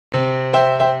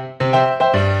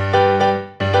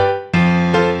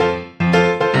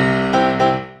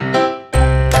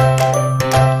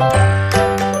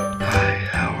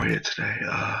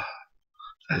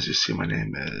see, my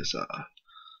name is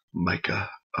Micah.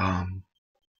 I'm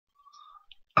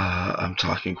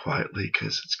talking quietly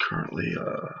because it's currently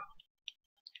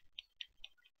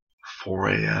 4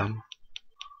 a.m.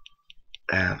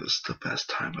 and this is the best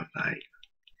time of night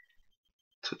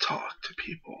to talk to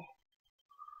people.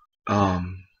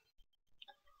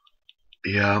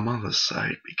 Yeah, I'm on the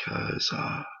site because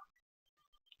I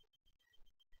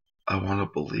want to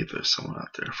believe there's someone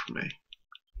out there for me.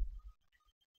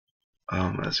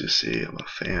 As you see, I'm a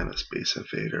fan of Space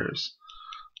Invaders,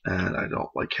 and I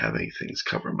don't like having things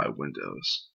cover my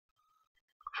windows.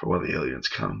 For when the aliens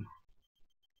come,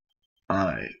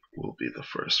 I will be the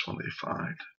first one they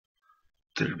find.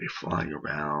 They're going to be flying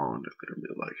around, and they're going to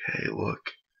be like, hey,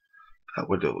 look, that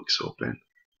window looks open.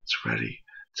 It's ready.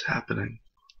 It's happening.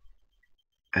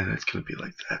 And it's going to be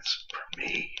like, that's for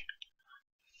me.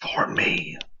 For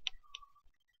me.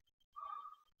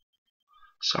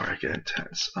 Sorry, I get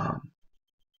intense.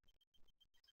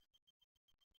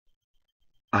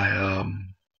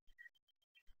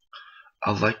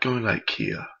 I like going to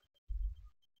Ikea.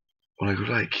 When I go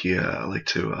to Ikea, I like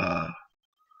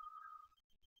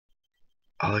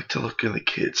to look in the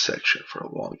kids section for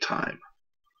a long time.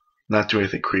 Not do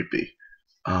anything creepy.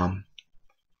 I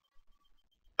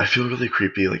feel really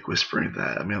creepy like whispering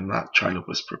that. I mean, I'm not trying to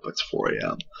whisper, but it's 4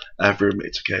 a.m. I have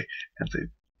roommates, okay, and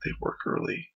they work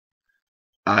early.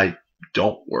 I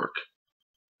don't work.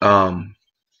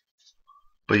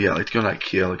 But yeah, I like to go to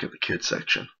Ikea, look at the kids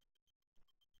section.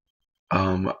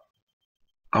 I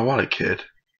want a kid.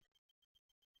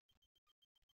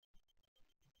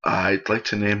 I'd like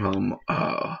to name him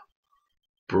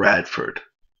Bradford.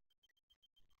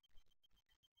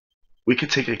 We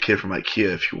could take a kid from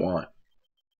Ikea if you want.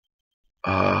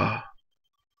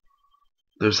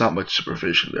 There's not much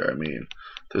supervision there. I mean,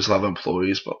 there's a lot of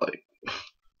employees, but like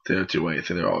they don't do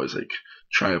anything. They're always like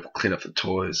trying to clean up the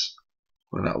toys.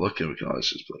 We're not looking. We can always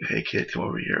just be like, hey kid, come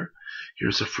over here.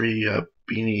 Here's a free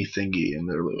beanie thingy. And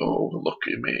they're like, oh, look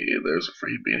at me. There's a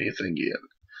free beanie thingy.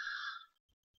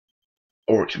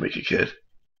 Or it can make a kid.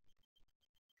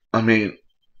 I mean,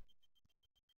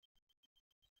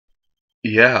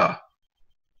 yeah,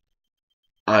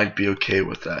 I'd be okay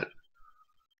with that.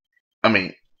 I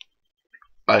mean,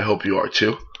 I hope you are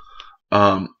too.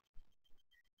 Um,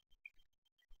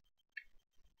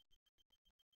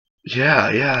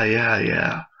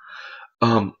 yeah.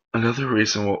 Another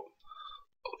reason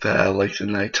that I like the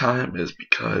nighttime is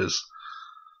because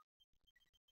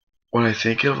when I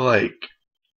think of like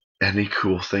any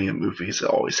cool thing in movies, it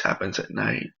always happens at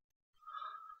night.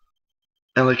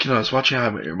 And like, I was watching How I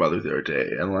Met Your Mother the other day,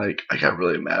 and like, I got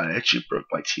really mad. I actually broke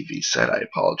my TV set. I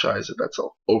apologize if that's an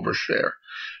overshare,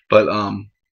 but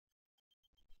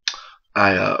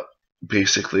I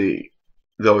basically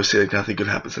they always say like nothing good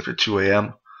happens after 2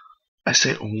 a.m. I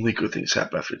say only good things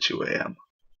happen after 2 a.m.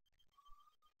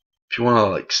 If you want to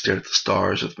like stare at the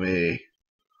stars with me,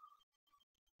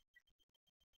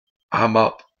 I'm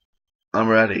up. I'm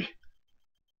ready.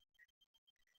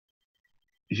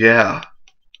 Yeah.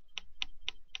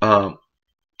 Um,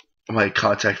 my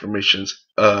contact information's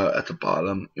at the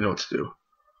bottom. You know what to do.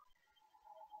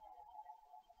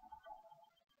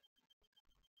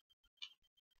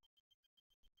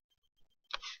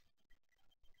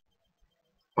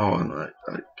 Oh, and I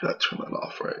gotta turn that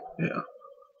off, right? Yeah.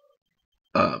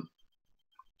 Um,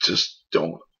 just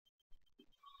don't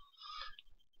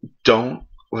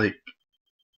like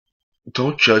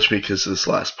don't judge me because of this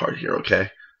last part here,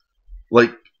 okay?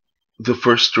 Like the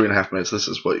first 3.5 minutes, this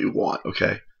is what you want,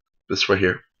 okay? This right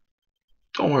here.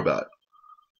 Don't worry about it.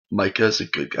 Micah is a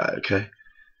good guy, okay?